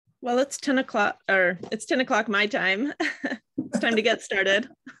Well, it's 10 o'clock, or it's 10 o'clock my time. It's time to get started.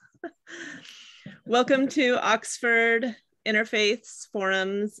 Welcome to Oxford Interfaith's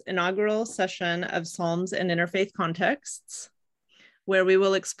Forum's inaugural session of Psalms and Interfaith Contexts, where we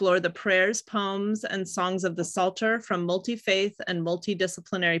will explore the prayers, poems, and songs of the Psalter from multi-faith and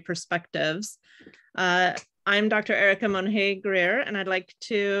multidisciplinary perspectives. I'm Dr. Erica Mongé-Greer, and I'd like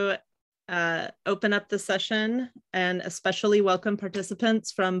to open up the session and especially welcome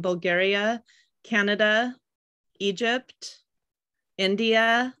participants from Bulgaria, Canada, Egypt,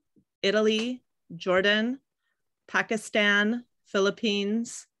 India, Italy, Jordan, Pakistan,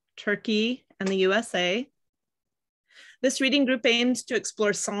 Philippines, Turkey, and the USA. This reading group aims to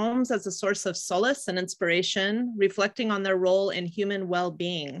explore Psalms as a source of solace and inspiration, reflecting on their role in human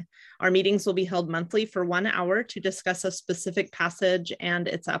well-being. Our meetings will be held monthly for 1 hour to discuss a specific passage and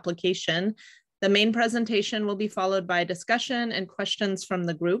its application. The main presentation will be followed by discussion and questions from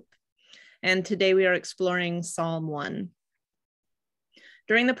the group. And today we are exploring Psalm 1.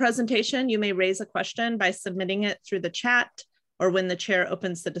 During the presentation, you may raise a question by submitting it through the chat, or when the chair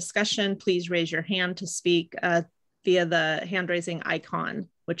opens the discussion, please raise your hand to speak via the hand raising icon,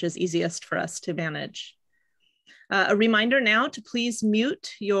 which is easiest for us to manage. A reminder now to please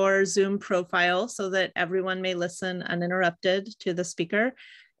mute your Zoom profile so that everyone may listen uninterrupted to the speaker.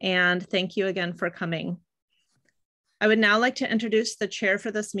 And thank you again for coming. I would now like to introduce the chair for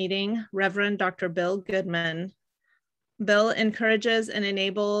this meeting, Reverend Dr. Bill Goodman. Bill encourages and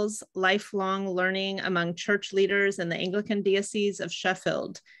enables lifelong learning among church leaders in the Anglican Diocese of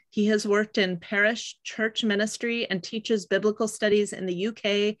Sheffield. He has worked in parish church ministry and teaches biblical studies in the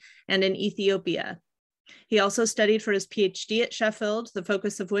UK and in Ethiopia. He also studied for his PhD at Sheffield, the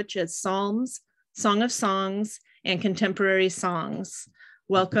focus of which is Psalms, Song of Songs, and contemporary songs.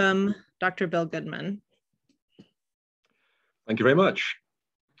 Welcome, Dr. Bill Goodman. Thank you very much.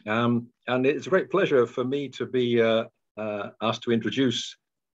 And it's a great pleasure for me to be asked to introduce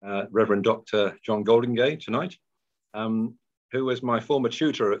Reverend Dr. John Goldingay tonight, who was my former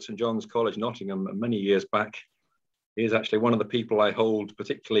tutor at St. John's College, Nottingham, many years back. He is actually one of the people I hold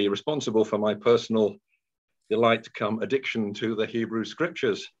particularly responsible for my personal delight come addiction to the Hebrew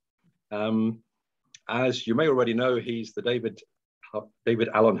Scriptures. As you may already know, he's the David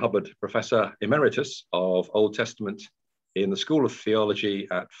Allan Hubbard Professor Emeritus of Old Testament in the School of Theology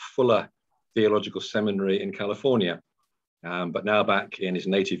at Fuller Theological Seminary in California, but now back in his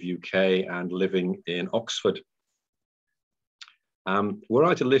native UK and living in Oxford. Were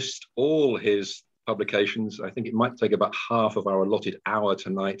I to list all his publications, I think it might take about half of our allotted hour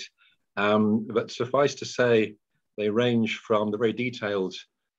tonight, but suffice to say, they range from the very detailed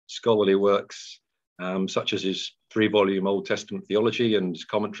scholarly works, such as his 3-volume Old Testament theology and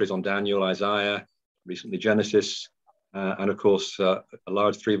commentaries on Daniel, Isaiah, recently Genesis, and of course, a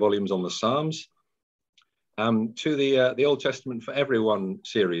large 3 volumes on the Psalms, to the Old Testament for Everyone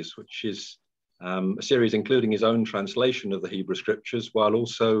series, which is a series including his own translation of the Hebrew Scriptures, while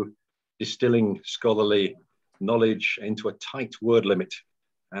also distilling scholarly knowledge into a tight word limit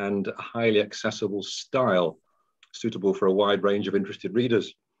and a highly accessible style, suitable for a wide range of interested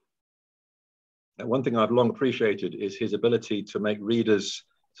readers. One thing I've long appreciated is his ability to make readers,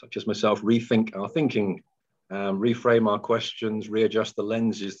 such as myself, rethink our thinking, reframe our questions, readjust the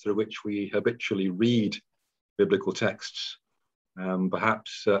lenses through which we habitually read biblical texts,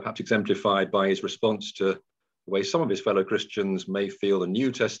 perhaps exemplified by his response to the way some of his fellow Christians may feel the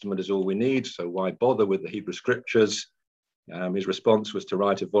New Testament is all we need, so why bother with the Hebrew Scriptures? His response was to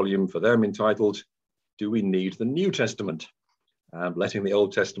write a volume for them entitled, Do We Need the New Testament? Letting the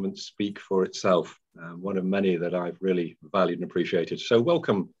Old Testament speak for itself, one of many that I've really valued and appreciated. So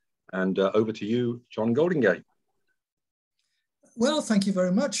welcome, and over to you, John Goldingay. Well, thank you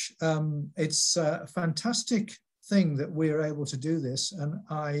very much. It's a fantastic thing that we're able to do this, and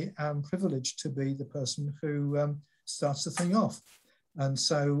I am privileged to be the person who starts the thing off. And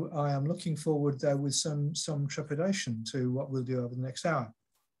so I am looking forward with some trepidation to what we'll do over the next hour.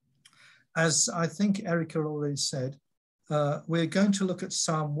 As I think Erica already said, we're going to look at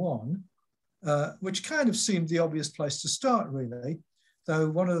Psalm 1, which kind of seemed the obvious place to start, really. Though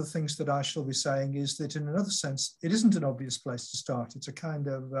one of the things that I shall be saying is that in another sense, it isn't an obvious place to start. It's a kind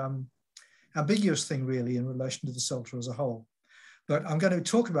of ambiguous thing, really, in relation to the Psalter as a whole. But I'm going to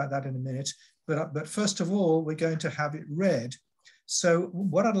talk about that in a minute. But first of all, we're going to have it read. So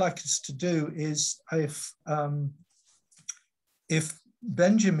what I'd like us to do is, if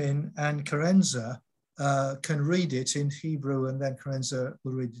Benjamin and Karenza can read it in Hebrew, and then Karenza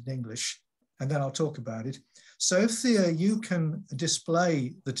will read it in English, and then I'll talk about it. So if Thea, you can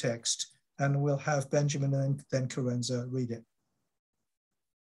display the text, and we'll have Benjamin and then Karenza read it.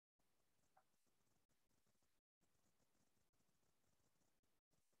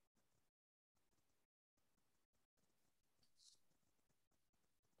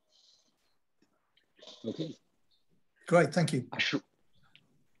 Okay. Great, thank you.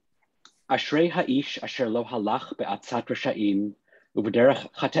 Ashrei ha'ish asher lo halach be'atzat rasha'im,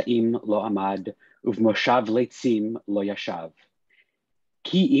 uv'derech chata'im lo amad, uv'moshav leitzim lo yashav.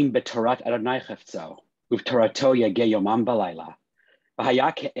 Ki im b'torat Adonai chefzo, uv'torato yageh yomam balayla.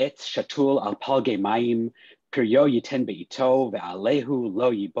 V'haya ke'etz shatul al palgei mayim, piryo yiten be'ito, ve'alehu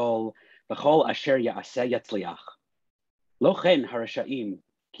lo yibol, v'chol asher ya'aseh yatzliach. Lo chen harasha'im,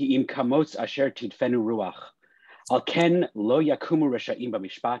 ki im kamotz asher tidfenu ruach. Al ken lo yakumu rasha'im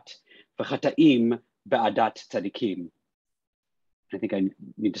b'mishpat, v'chata'im be'adat tzadikim. I think I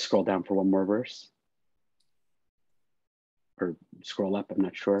need to scroll down for one more verse. Or scroll up, I'm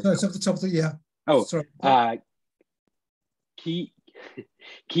not sure. No, it's up the top of the, yeah. Oh, sorry. Ki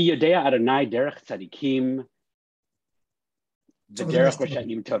yodea Adonai derech tzadikim, v'derech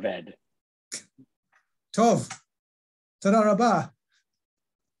rasha'im toved. Tov. Tada rabba.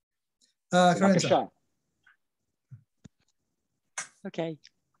 Karenza. Okay.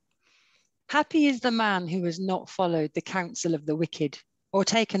 Happy is the man who has not followed the counsel of the wicked, or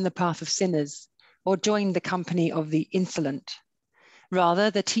taken the path of sinners, or joined the company of the insolent.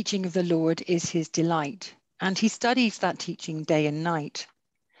 Rather, the teaching of the Lord is his delight, and he studies that teaching day and night.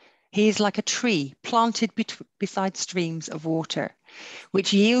 He is like a tree planted beside streams of water,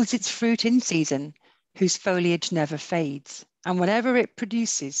 which yields its fruit in season, whose foliage never fades, and whatever it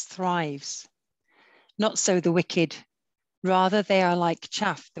produces thrives. Not so the wicked. Rather, they are like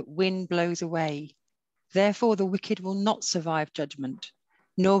chaff that wind blows away. Therefore, the wicked will not survive judgment,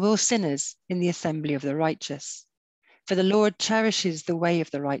 nor will sinners in the assembly of the righteous. For the Lord cherishes the way of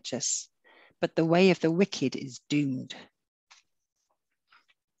the righteous, but the way of the wicked is doomed.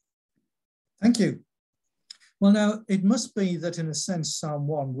 Thank you. Well, now, it must be that in a sense, Psalm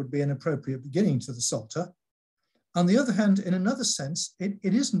 1 would be an appropriate beginning to the Psalter. On the other hand, in another sense, it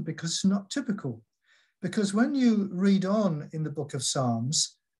isn't, because it's not typical. Because when you read on in the book of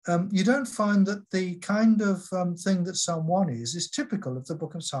Psalms, you don't find that the kind of thing that Psalm 1 is typical of the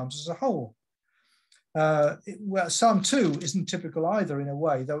book of Psalms as a whole. Well, Psalm 2 isn't typical either in a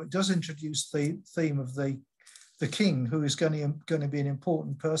way, though it does introduce the theme of the king, who is going to be an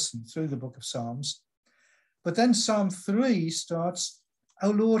important person through the book of Psalms. But then Psalm 3 starts, "O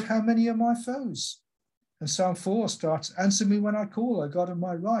Lord, how many are my foes?" And Psalm 4 starts, "Answer me when I call, O God of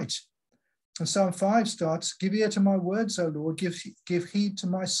my right." And Psalm 5 starts, "Give ear to my words, O Lord, give heed to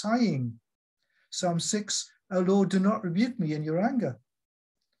my sighing." Psalm 6, "O Lord, do not rebuke me in your anger."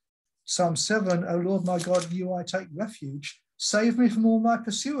 Psalm 7, "O Lord my God, in you I take refuge. Save me from all my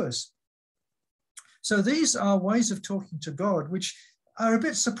pursuers." So these are ways of talking to God which are a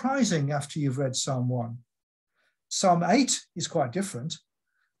bit surprising after you've read Psalm 1. Psalm 8 is quite different.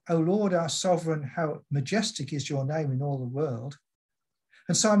 "O Lord, our sovereign, how majestic is your name in all the world."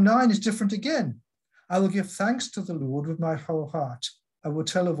 And Psalm 9 is different again. "I will give thanks to the Lord with my whole heart. I will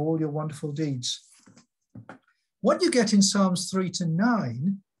tell of all your wonderful deeds." What you get in Psalms 3 to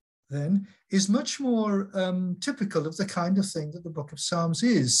 9, then, is much more typical of the kind of thing that the book of Psalms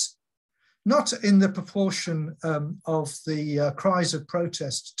is. Not in the proportion of the cries of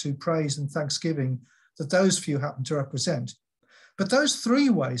protest to praise and thanksgiving that those few happen to represent, but those three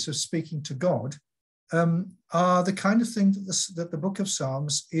ways of speaking to God are the kind of thing that the book of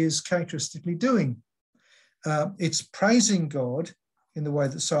Psalms is characteristically doing. It's praising God in the way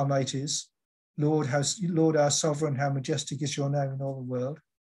that Psalm 8 is. Lord, our sovereign, how majestic is your name in all the world.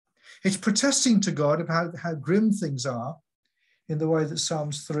 It's protesting to God about how grim things are in the way that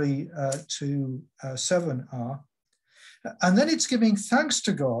Psalms 3 to 7 are. And then it's giving thanks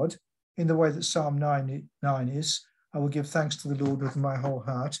to God in the way that Psalm 9 is. "I will give thanks to the Lord with my whole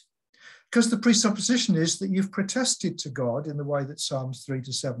heart." Because the presupposition is that you've protested to God in the way that Psalms 3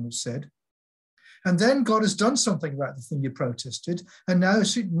 to 7 have said. And then God has done something about the thing you protested. And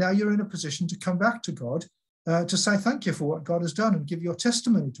now you're in a position to come back to God to say thank you for what God has done and give your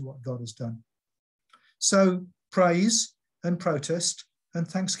testimony to what God has done. So praise and protest and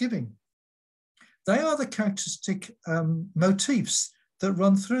thanksgiving. They are the characteristic motifs that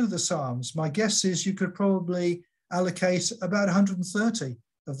run through the Psalms. My guess is you could probably allocate about 130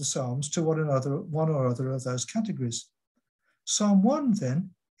 of the Psalms to one or other of those categories. Psalm 1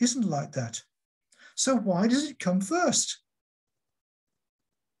 then isn't like that. So why does it come first?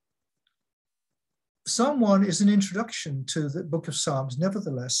 Psalm 1 is an introduction to the book of Psalms,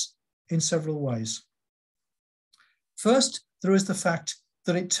 nevertheless, in several ways. First, there is the fact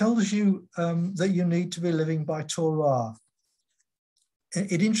that it tells you that you need to be living by Torah.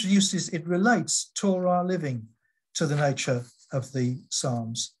 It relates Torah living to the nature of the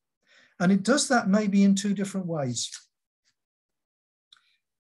Psalms. And it does that maybe in two different ways.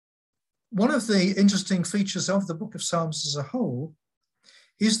 one of the interesting features of the Book of Psalms as a whole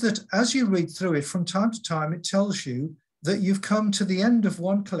is that as you read through it, from time to time, it tells you that you've come to the end of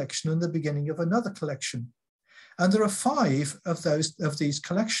one collection and the beginning of another collection. And there are 5 of these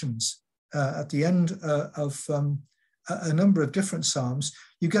collections. At the end of a number of different Psalms,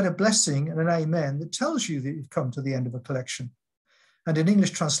 you get a blessing and an amen that tells you that you've come to the end of a collection. And in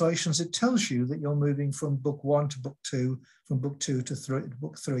English translations, it tells you that you're moving from book 1 to book 2, from book 2 to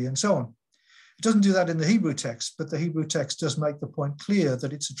book 3, and so on. It doesn't do that in the Hebrew text, but the Hebrew text does make the point clear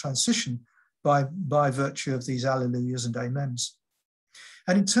that it's a transition by virtue of these alleluias and amens.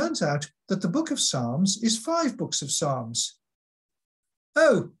 And it turns out that the book of Psalms is 5 books of Psalms.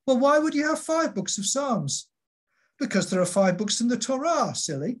 Oh, well, why would you have 5 books of Psalms? Because there are 5 books in the Torah,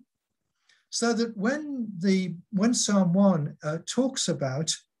 silly. So that when Psalm 1 talks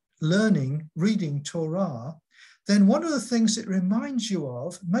about reading Torah, then one of the things it reminds you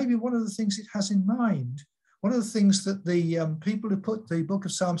of, maybe one of the things it has in mind, one of the things that the people who put the book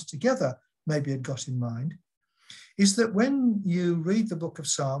of Psalms together maybe had got in mind, is that when you read the book of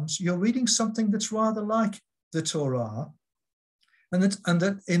Psalms, you're reading something that's rather like the Torah, and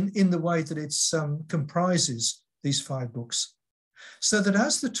that in the way that it comprises these 5 books. So that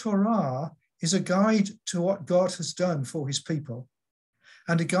as the Torah is a guide to what God has done for his people,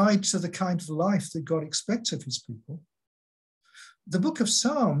 and a guide to the kind of life that God expects of his people, the book of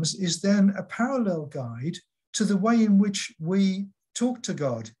Psalms is then a parallel guide to the way in which we talk to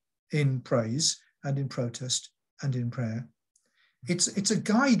God in praise and in protest and in prayer. It's a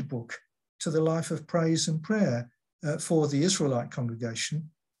guidebook to the life of praise and prayer for the Israelite congregation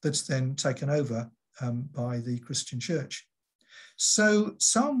that's then taken over by the Christian church. So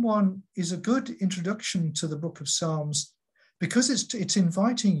Psalm 1 is a good introduction to the book of Psalms because it's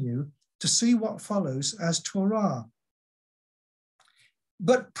inviting you to see what follows as Torah.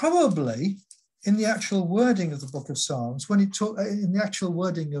 But probably in the actual wording of the book of Psalms, in the actual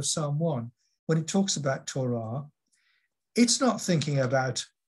wording of Psalm 1, when it talks about Torah, it's not thinking about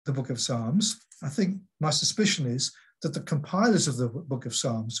the book of Psalms. I think my suspicion is that the compilers of the book of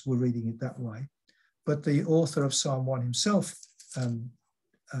Psalms were reading it that way, but the author of Psalm 1 himself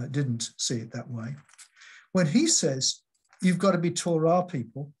didn't see it that way. When he says, you've got to be Torah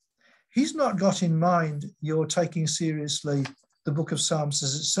people, he's not got in mind you're taking seriously the book of Psalms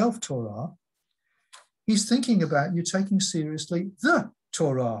as itself Torah. He's thinking about you taking seriously the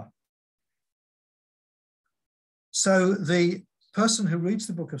Torah. So the person who reads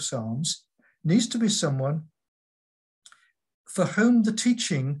the book of Psalms needs to be someone for whom the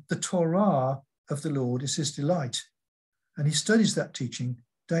teaching, the Torah of the Lord, is his delight. And he studies that teaching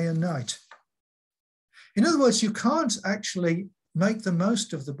day and night. In other words, you can't actually make the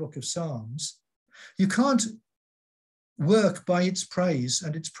most of the book of Psalms. You can't work by its praise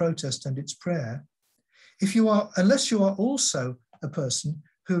and its protest and its prayer unless you are also a person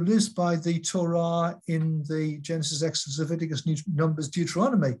who lives by the Torah in the Genesis, Exodus, Leviticus, Numbers,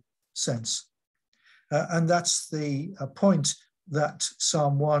 Deuteronomy sense. And that's the point that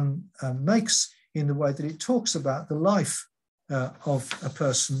Psalm 1 makes in the way that it talks about the life of a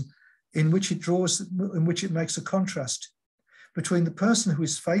person in which it makes a contrast between the person who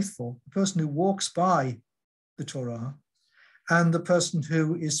is faithful, the person who walks by the Torah, and the person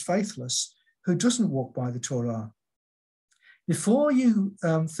who is faithless, who doesn't walk by the Torah. Before you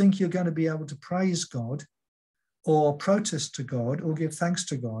think you're going to be able to praise God or protest to God or give thanks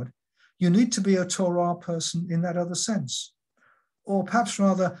to God, you need to be a Torah person in that other sense, or perhaps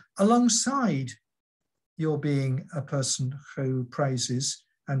rather alongside your being a person who praises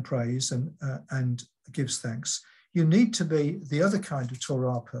and prays and gives thanks. You need to be the other kind of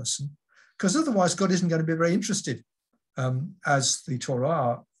Torah person, because otherwise God isn't going to be very interested, as the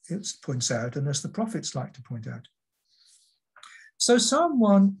Torah points out and as the prophets like to point out. So Psalm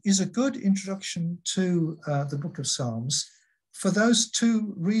 1 is a good introduction to the book of Psalms for those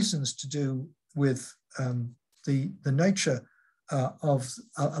 2 reasons to do with the nature of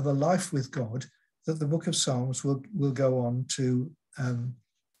a life with God that the book of Psalms will go on to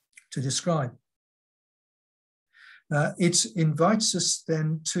describe. It invites us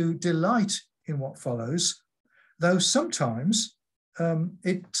then to delight in what follows, though sometimes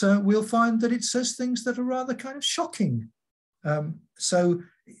we'll find that it says things that are rather kind of shocking. So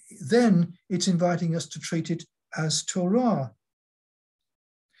then it's inviting us to treat it as Torah.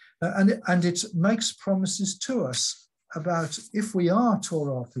 And it makes promises to us about if we are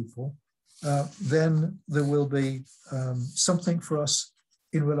Torah people, then there will be something for us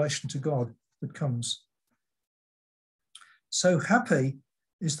in relation to God that comes. So happy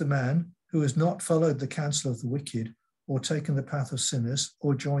is the man who has not followed the counsel of the wicked, or taken the path of sinners,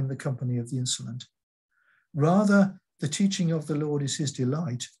 or joined the company of the insolent. Rather, the teaching of the Lord is his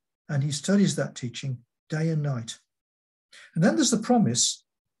delight, and he studies that teaching day and night. And then there's the promise.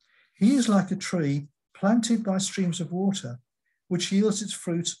 He is like a tree planted by streams of water, which yields its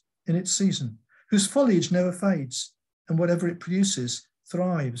fruit in its season, whose foliage never fades, and whatever it produces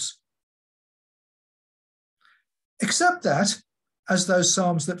thrives. Except that, as those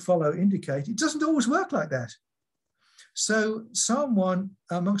psalms that follow indicate, it doesn't always work like that. So Psalm 1,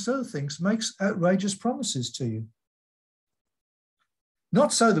 amongst other things, makes outrageous promises to you.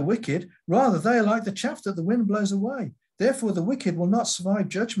 Not so the wicked, rather they are like the chaff that the wind blows away. Therefore the wicked will not survive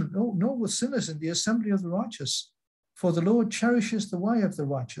judgment, nor will sinners in the assembly of the righteous. For the Lord cherishes the way of the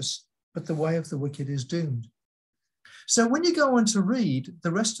righteous, but the way of the wicked is doomed. So when you go on to read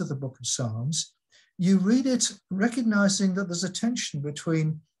the rest of the book of Psalms, you read it recognizing that there's a tension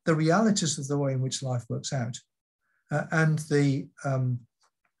between the realities of the way in which life works out and the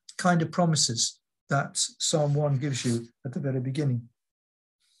kind of promises that Psalm 1 gives you at the very beginning.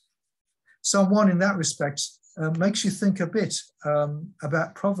 Psalm 1 in that respect makes you think a bit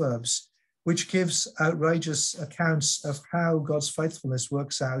about Proverbs, which gives outrageous accounts of how God's faithfulness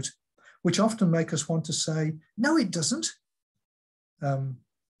works out, which often make us want to say, no, it doesn't. And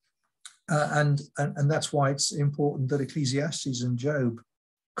that's why it's important that Ecclesiastes and Job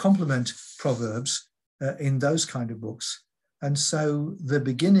complement Proverbs in those kind of books. And so the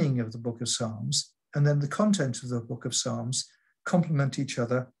beginning of the book of Psalms and then the content of the book of Psalms complement each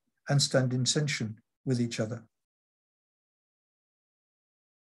other and stand in tension with each other.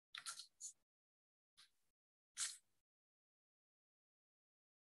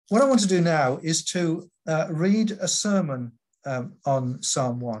 What I want to do now is to read a sermon on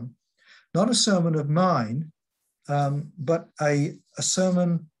Psalm 1, not a sermon of mine, but a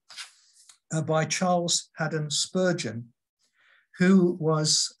sermon by Charles Haddon Spurgeon, who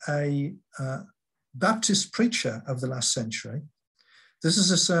was a Baptist preacher of the last century. This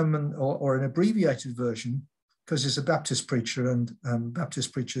is a sermon or an abbreviated version because he's a Baptist preacher and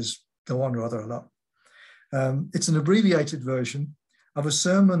Baptist preachers go on rather a lot. It's an abbreviated version of a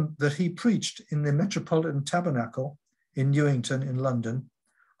sermon that he preached in the Metropolitan Tabernacle in Newington in London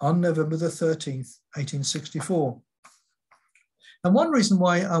on November the 13th, 1864. And one reason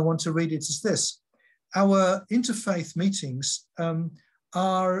why I want to read it is this. Our interfaith meetings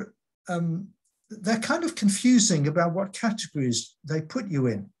are, they're kind of confusing about what categories they put you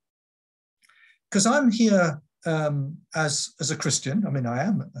in. Because I'm here as a Christian, I mean, I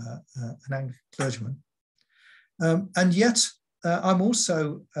am an Anglican clergyman, and yet I'm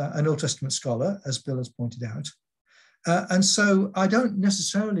also an Old Testament scholar, as Bill has pointed out. And so I don't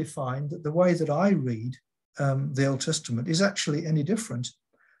necessarily find that the way that I read the Old Testament is actually any different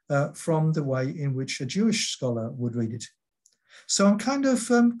from the way in which a Jewish scholar would read it. So I'm kind of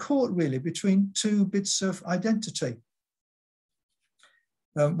caught really between two bits of identity.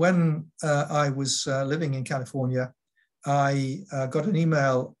 When I was living in California, I got an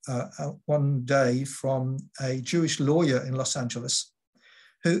email one day from a Jewish lawyer in Los Angeles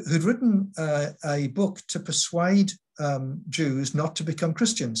who'd written a book to persuade Jews not to become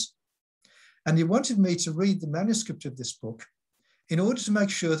Christians. And he wanted me to read the manuscript of this book in order to make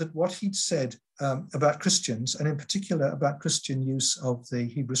sure that what he'd said about Christians, and in particular about Christian use of the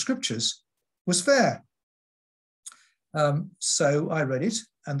Hebrew scriptures, was fair. So I read it,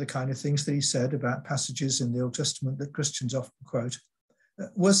 and the kind of things that he said about passages in the Old Testament that Christians often quote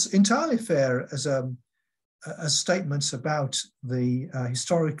was entirely fair as statements about the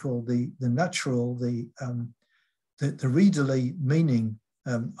historical, the natural, the readerly meaning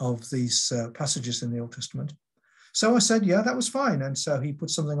of these passages in the Old Testament. So I said, yeah, that was fine. And so he put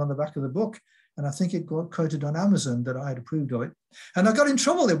something on the back of the book, and I think it got quoted on Amazon that I had approved of it. And I got in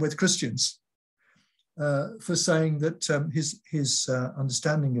trouble with Christians for saying that his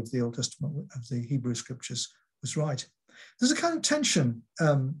understanding of the Old Testament, of the Hebrew scriptures, was right. There's a kind of tension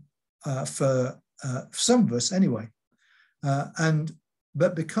for some of us anyway.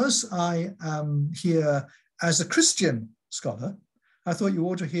 But because I am here as a Christian scholar, I thought you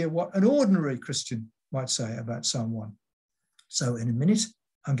ought to hear what an ordinary Christian might say about Psalm 1. So in a minute,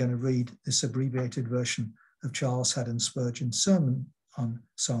 I'm going to read this abbreviated version of Charles Haddon Spurgeon's sermon on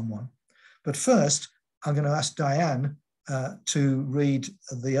Psalm 1. But first, I'm going to ask Diane to read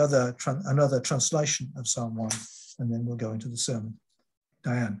another translation of Psalm 1, and then we'll go into the sermon.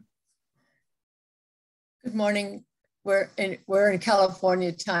 Diane. Good morning. We're in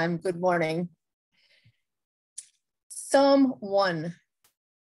California time. Good morning. Psalm 1.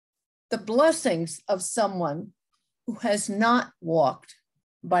 The blessings of someone who has not walked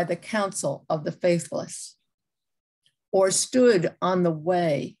by the counsel of the faithless, or stood on the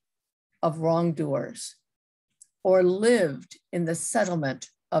way of wrongdoers, or lived in the settlement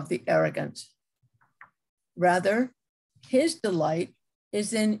of the arrogant. Rather, his delight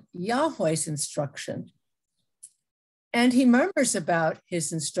is in Yahweh's instruction, and he murmurs about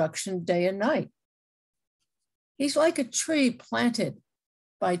his instruction day and night. He's like a tree planted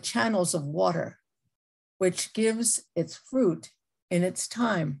by channels of water, which gives its fruit in its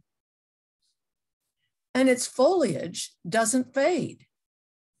time. And its foliage doesn't fade.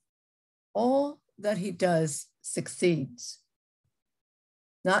 All that he does succeeds.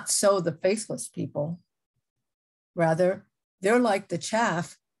 Not so the faithless people. Rather, they're like the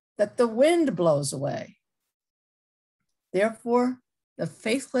chaff that the wind blows away. Therefore, the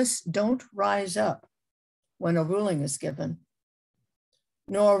faithless don't rise up when a ruling is given,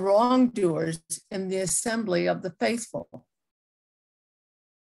 nor wrongdoers in the assembly of the faithful.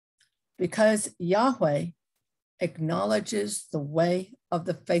 Because Yahweh acknowledges the way of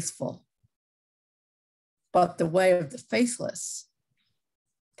the faithful, but the way of the faithless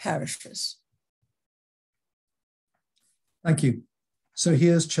perishes. Thank you. So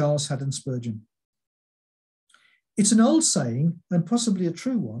here's Charles Haddon Spurgeon. It's an old saying, and possibly a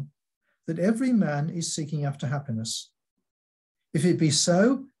true one, that every man is seeking after happiness. If it be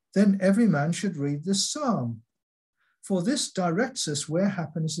so, then every man should read this psalm, for this directs us where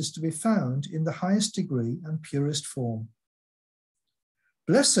happiness is to be found in the highest degree and purest form.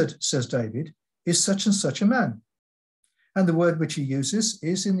 Blessed, says David, is such and such a man. And the word which he uses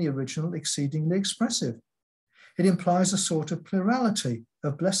is in the original exceedingly expressive. It implies a sort of plurality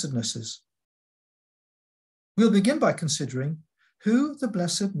of blessednesses. We'll begin by considering who the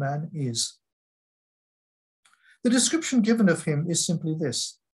blessed man is. The description given of him is simply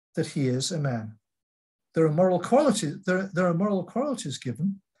this, that he is a man. There are moral qualities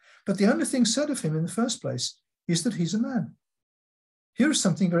given, but the only thing said of him in the first place is that he's a man. Here is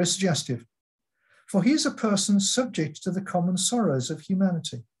something very suggestive, for he is a person subject to the common sorrows of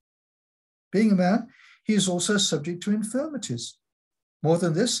humanity. Being a man, he is also subject to infirmities. More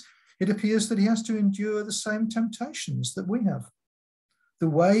than this, it appears that he has to endure the same temptations that we have. The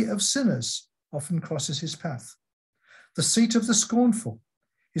way of sinners often crosses his path. The seat of the scornful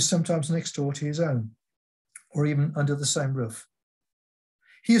is sometimes next door to his own, or even under the same roof.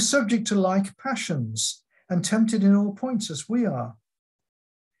 He is subject to like passions and tempted in all points as we are.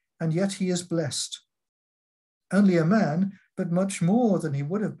 And yet he is blessed. Only a man, but much more than he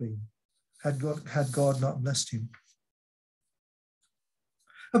would have been had God not blessed him.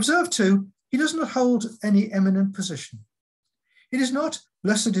 Observe too, he does not hold any eminent position. It is not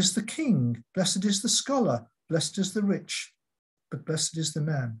blessed is the king, blessed is the scholar, blessed is the rich, but blessed is the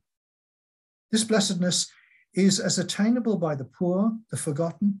man. This blessedness is as attainable by the poor, the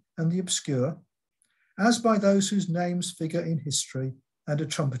forgotten, and the obscure, as by those whose names figure in history and are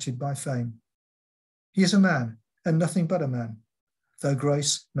trumpeted by fame. He is a man, and nothing but a man, though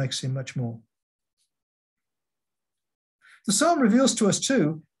grace makes him much more. The psalm reveals to us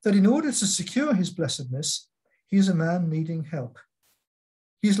too that in order to secure his blessedness, he is a man needing help.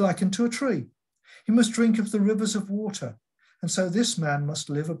 He is likened to a tree. He must drink of the rivers of water, and so this man must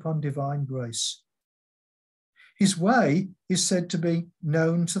live upon divine grace. His way is said to be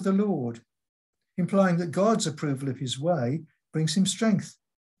known to the Lord, implying that God's approval of his way brings him strength.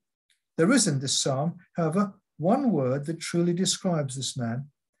 There is in this psalm, however, one word that truly describes this man,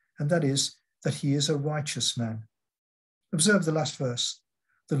 and that is that he is a righteous man. Observe the last verse.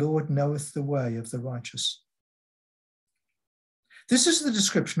 The Lord knoweth the way of the righteous. This is the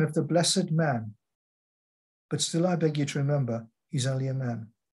description of the blessed man, but still I beg you to remember, he's only a man.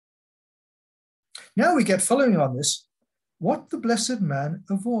 Now we get, following on this, what the blessed man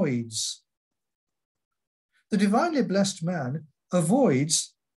avoids. The divinely blessed man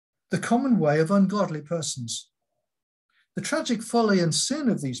avoids the common way of ungodly persons. The tragic folly and sin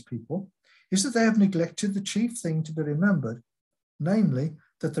of these people is that they have neglected the chief thing to be remembered, namely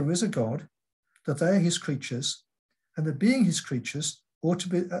that there is a God, that they are his creatures, and that being his creatures,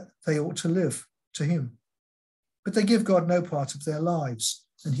 they ought to live to him. But they give God no part of their lives,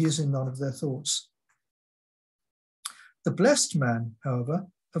 and he is in none of their thoughts. The blessed man, however,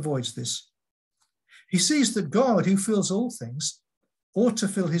 avoids this. He sees that God, who fills all things, ought to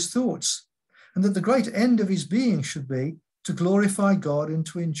fill his thoughts, and that the great end of his being should be to glorify God and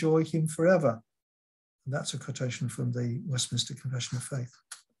to enjoy him forever. And that's a quotation from the Westminster Confession of Faith.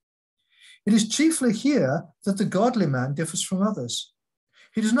 It is chiefly here that the godly man differs from others.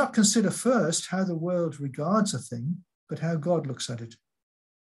 He does not consider first how the world regards a thing, but how God looks at it.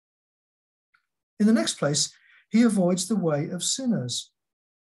 In the next place, he avoids the way of sinners.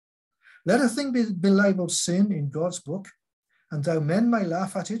 Let a thing be labelled sin in God's book, and though men may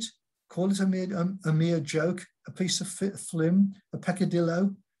laugh at it, call it a mere joke, a piece of flim, a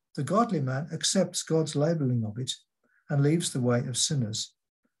peccadillo, the godly man accepts God's labelling of it and leaves the way of sinners.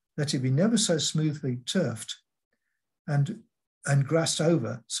 Let it be never so smoothly turfed and grassed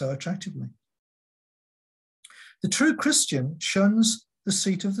over so attractively. The true Christian shuns the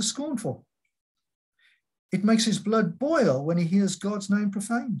seat of the scornful. It makes his blood boil when he hears God's name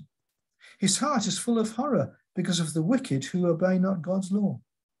profaned. His heart is full of horror because of the wicked who obey not God's law.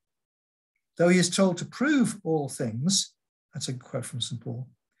 Though he is told to prove all things, that's a quote from St. Paul,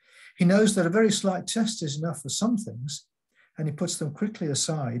 he knows that a very slight test is enough for some things, and he puts them quickly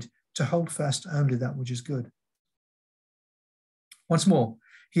aside to hold fast only that which is good. Once more,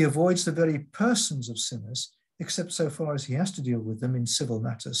 he avoids the very persons of sinners, except so far as he has to deal with them in civil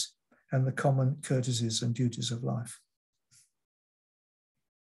matters and the common courtesies and duties of life.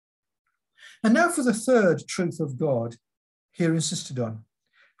 And now for the third truth of God here insisted on,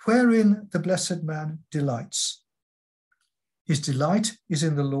 wherein the blessed man delights. His delight is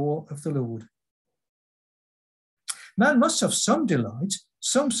in the law of the Lord. Man must have some delight,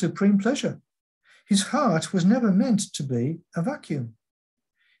 some supreme pleasure. His heart was never meant to be a vacuum.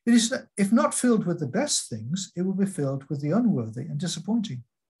 It is, if not filled with the best things, it will be filled with the unworthy and disappointing.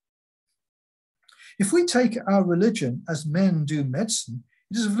 If we take our religion as men do medicine,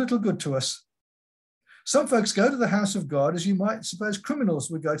 it is of little good to us. Some folks go to the house of God as you might suppose criminals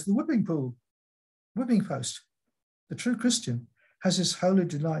would go to the whipping post. The true Christian has his holy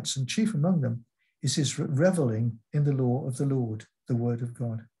delights, and chief among them is his reveling in the law of the Lord, the word of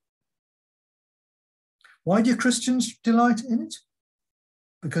God. Why do Christians delight in it?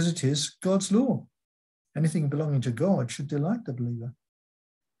 Because it is God's law. Anything belonging to God should delight the believer.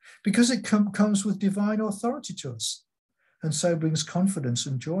 Because it comes with divine authority to us, and so brings confidence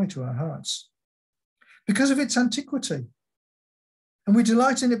and joy to our hearts. Because of its antiquity, and we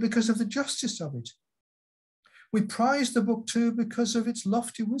delight in it because of the justice of it. We prize the book too because of its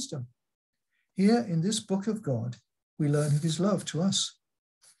lofty wisdom. Here in this book of God, we learn of his love to us.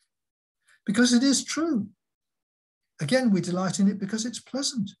 Because it is true. Again, we delight in it because it's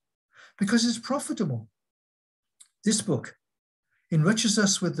pleasant, because it's profitable. This book enriches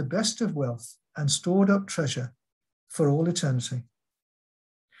us with the best of wealth and stored up treasure for all eternity.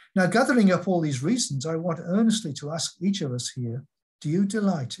 Now, gathering up all these reasons, I want earnestly to ask each of us here, do you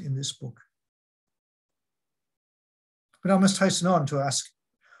delight in this book? But I must hasten on to ask,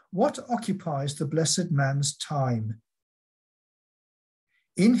 what occupies the blessed man's time?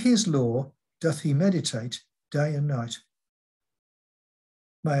 In his law doth he meditate day and night.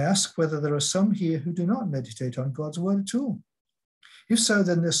 May I ask whether there are some here who do not meditate on God's word at all? If so,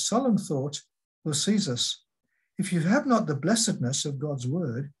 then this solemn thought will seize us. If you have not the blessedness of God's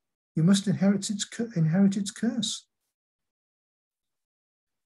word, you must inherit its curse.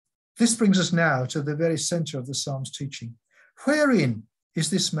 This brings us now to the very center of the Psalm's teaching. Wherein is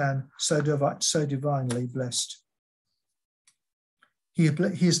this man so divinely blessed? He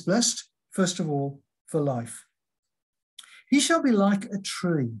is blessed, first of all, for life. He shall be like a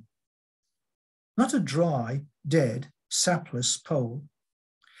tree, not a dry, dead, sapless pole.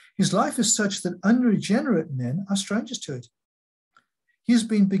 His life is such that unregenerate men are strangers to it. He has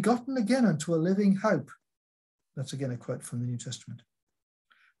been begotten again unto a living hope. That's again a quote from the New Testament.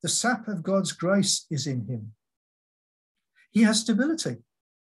 The sap of God's grace is in him. He has stability.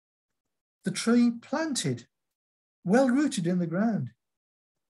 The tree planted, well rooted in the ground.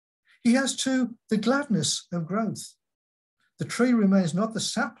 He has too the gladness of growth. The tree remains not the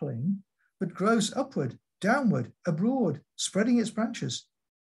sapling, but grows upward, downward, abroad, spreading its branches.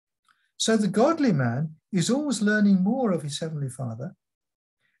 So the godly man is always learning more of his heavenly Father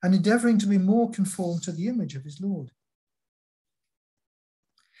and endeavoring to be more conformed to the image of his Lord.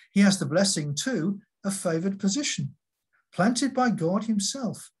 He has the blessing, too, of favored position, planted by God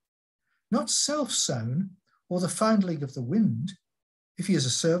himself, not self-sown or the foundling of the wind. If he is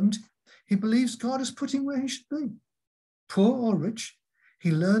a servant, he believes God has put him where he should be. Poor or rich, he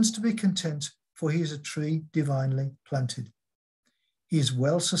learns to be content, for he is a tree divinely planted. He is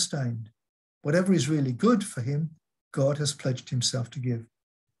well sustained. Whatever is really good for him, God has pledged himself to give.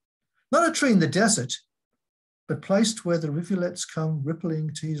 Not a tree in the desert, but placed where the rivulets come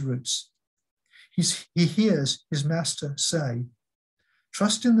rippling to his roots. He hears his master say,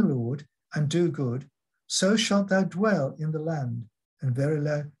 trust in the Lord and do good, so shalt thou dwell in the land, and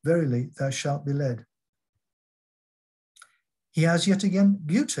verily thou shalt be led. He has yet again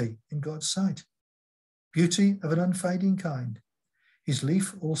beauty in God's sight, beauty of an unfading kind. His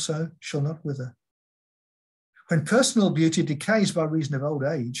leaf also shall not wither. When personal beauty decays by reason of old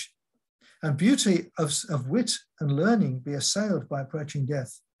age, and beauty of wit and learning be assailed by approaching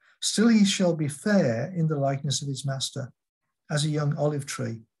death, still he shall be fair in the likeness of his master, as a young olive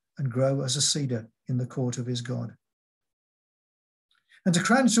tree, and grow as a cedar in the court of his God. And to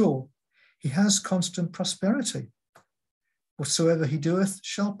crown it all, he has constant prosperity. Whatsoever he doeth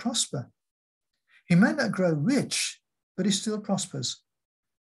shall prosper. He may not grow rich, but he still prospers.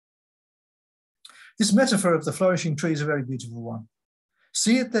 This metaphor of the flourishing tree is a very beautiful one.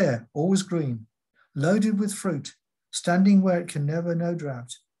 See it there, always green, loaded with fruit, standing where it can never know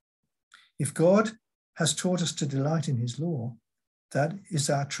drought. If God has taught us to delight in his law, that is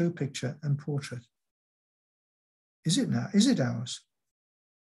our true picture and portrait. Is it now? Is it ours?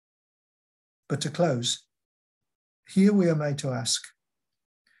 But to close, here we are made to ask,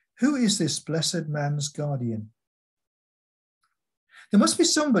 who is this blessed man's guardian? There must be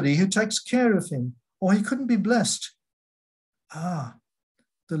somebody who takes care of him, or he couldn't be blessed. Ah,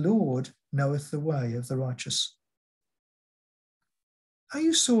 the Lord knoweth the way of the righteous. Are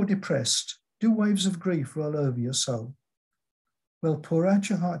you sore depressed? Do waves of grief roll over your soul? Well, pour out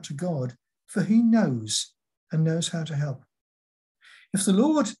your heart to God, for he knows and knows how to help. If the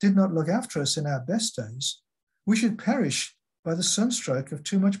Lord did not look after us in our best days, we should perish by the sunstroke of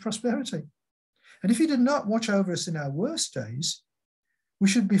too much prosperity. And if he did not watch over us in our worst days, we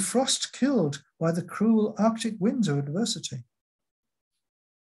should be frost killed by the cruel Arctic winds of adversity.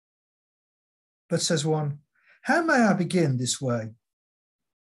 But says one, how may I begin this way?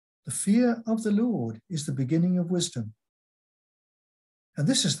 The fear of the Lord is the beginning of wisdom. And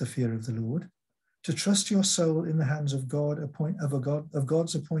this is the fear of the Lord, to trust your soul in the hands of God, of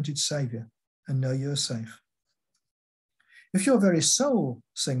God's appointed Saviour, and know you're safe. If your very soul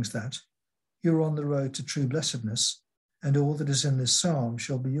sings that, you're on the road to true blessedness, and all that is in this psalm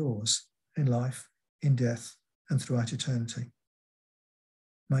shall be yours in life, in death, and throughout eternity.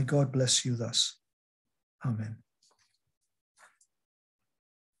 May God bless you thus. Amen.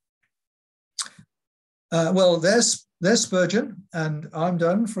 Well, there's Spurgeon, and I'm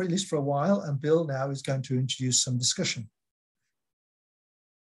done for at least for a while, and Bill now is going to introduce some discussion.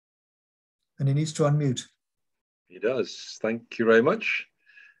 And he needs to unmute. He does. Thank you very much.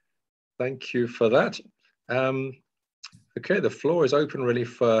 Thank you for that. Okay, the floor is open really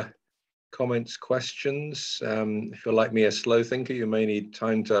for comments, questions. If you're like me, a slow thinker, you may need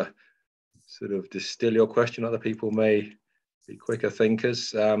time to sort of distill your question. Other people may be quicker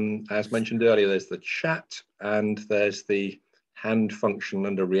thinkers. As mentioned earlier, there's the chat and there's the hand function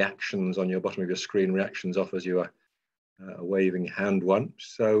under reactions on your bottom of your screen. Reactions offers you a waving hand one.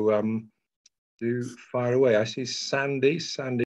 So do fire away. I see Sandy.